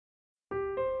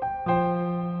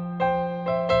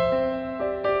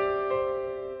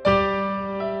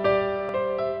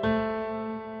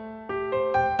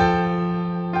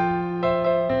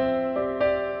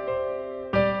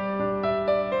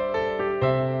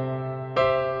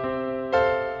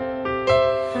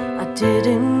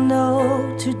didn't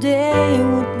know today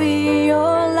would be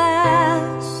your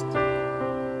last,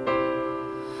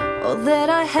 or that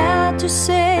I had to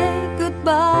say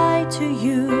goodbye to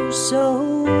you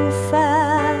so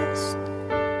fast.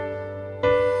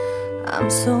 I'm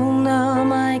so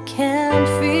numb I can't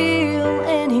feel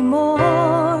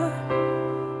anymore,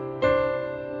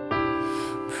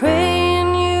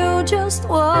 praying you just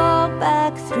walk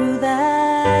back through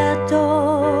that door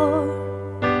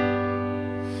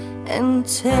and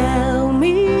tell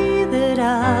me that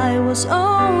I was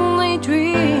only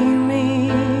dreaming.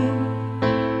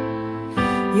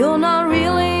 You're not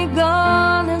really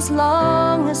gone as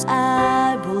long as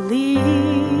I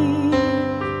believe.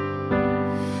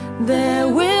 There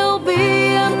will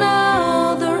be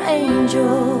another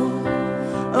angel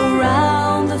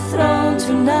around the throne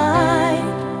tonight.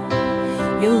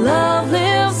 Your love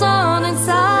lives on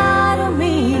inside of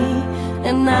me,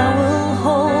 and I will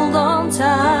hold on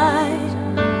tight.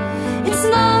 It's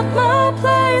not my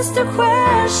place to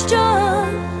question,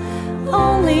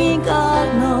 only God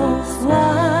knows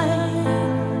why.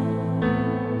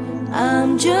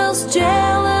 I'm just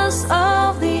jealous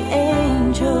of the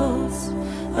angels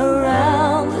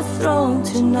around the throne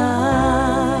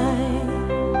tonight.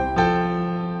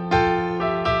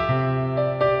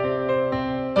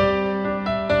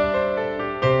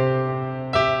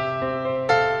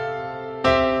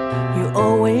 You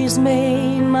always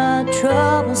made my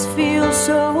troubles feel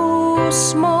so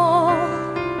small.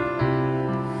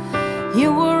 You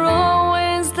were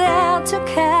always there to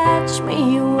catch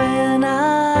me when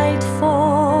I'd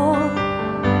fall.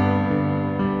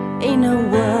 In a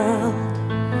world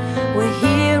where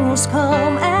heroes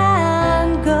come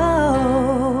and go,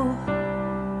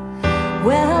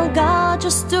 well, God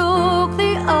just took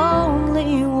the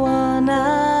only one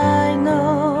I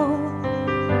know.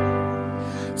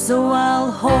 So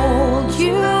I'll hold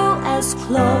you as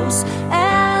close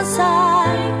as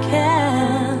I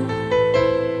can,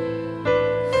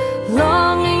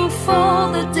 longing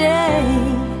for the day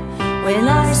when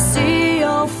I see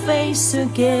your face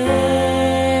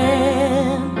again.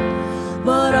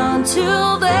 But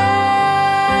until then,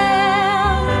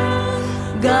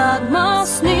 God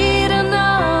must need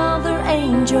another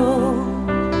angel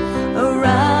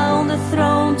around the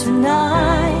throne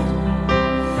tonight.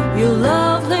 Your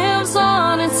love lives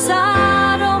on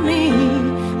inside of me,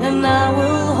 and I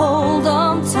will hold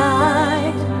on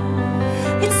tight.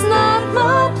 It's not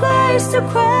my place to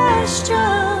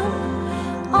question,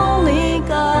 only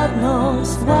God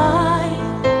knows why.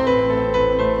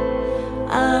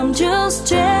 I'm just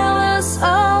jealous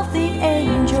of the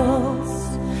angels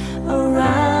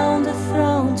around the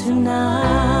throne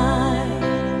tonight,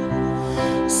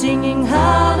 singing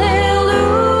hallelujah.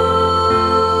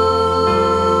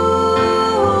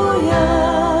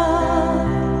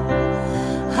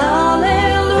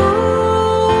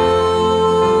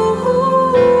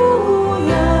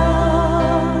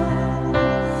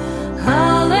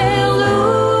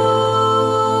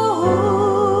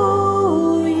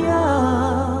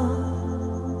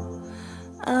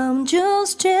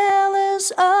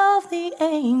 Jealous of the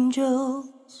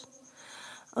angels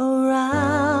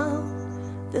around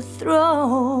the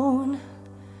throne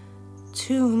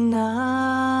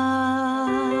tonight.